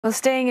Well,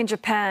 staying in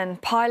Japan,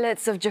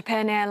 pilots of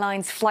Japan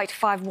Airlines Flight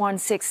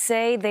 516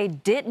 say they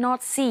did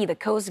not see the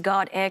Coast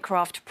Guard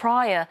aircraft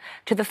prior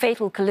to the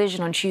fatal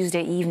collision on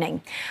Tuesday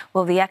evening.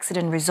 Well, the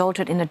accident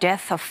resulted in the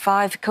death of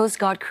 5 Coast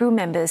Guard crew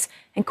members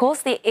and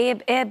caused the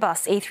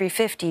Airbus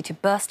A350 to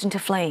burst into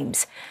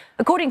flames.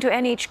 According to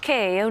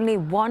NHK, only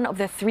one of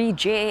the 3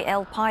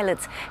 JAL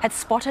pilots had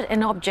spotted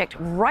an object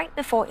right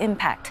before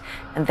impact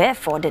and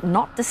therefore did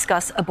not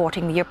discuss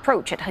aborting the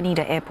approach at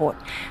Haneda Airport.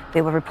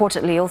 They were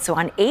reportedly also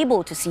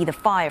unable to see the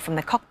fire from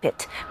the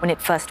cockpit when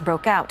it first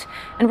broke out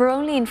and were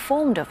only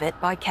informed of it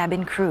by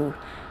cabin crew.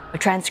 The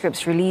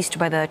transcripts released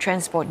by the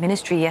Transport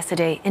Ministry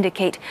yesterday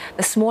indicate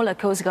the smaller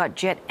Coast Guard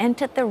jet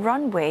entered the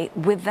runway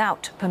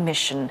without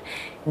permission.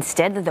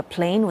 Instead, the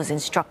plane was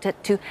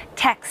instructed to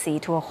taxi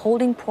to a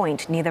holding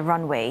point near the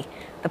runway.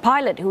 The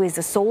pilot, who is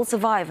the sole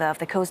survivor of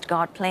the Coast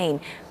Guard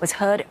plane, was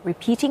heard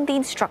repeating the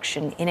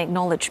instruction in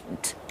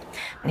acknowledgement.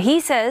 And he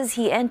says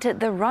he entered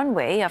the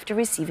runway after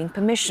receiving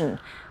permission.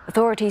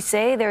 Authorities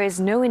say there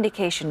is no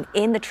indication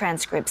in the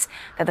transcripts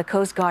that the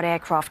Coast Guard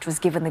aircraft was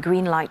given the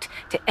green light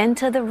to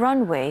enter the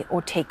runway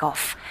or take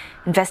off.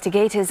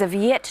 Investigators have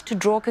yet to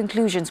draw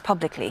conclusions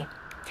publicly.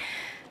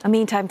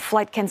 Meantime,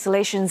 flight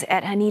cancellations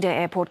at Haneda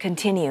Airport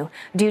continue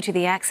due to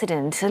the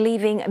accident,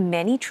 leaving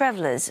many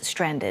travelers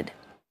stranded.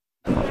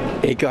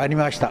 影響あり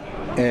ました。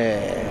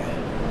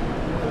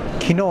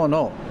昨日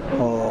の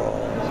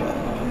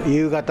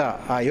夜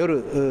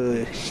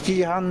7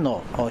時半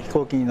の飛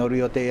行機に乗る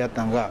予定やっ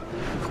たのが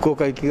福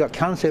岡行きがキ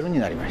ャンセルに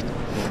なりました。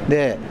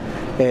で、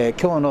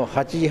今日の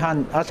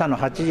朝の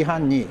8時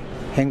半に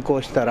変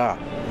更したら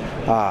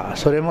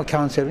それもキ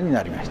ャンセルに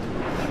なりまし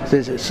た。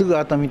ですぐ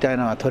後みたい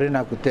なのが取れ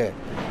なくて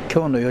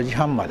今日の4時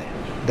半まで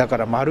だか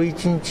ら丸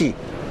1日、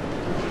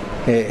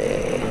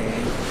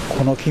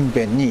この近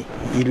辺に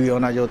いるよう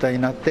な状態に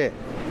なって、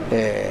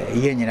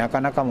家にな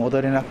かなか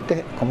戻れなく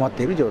て困っ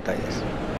ている状態です。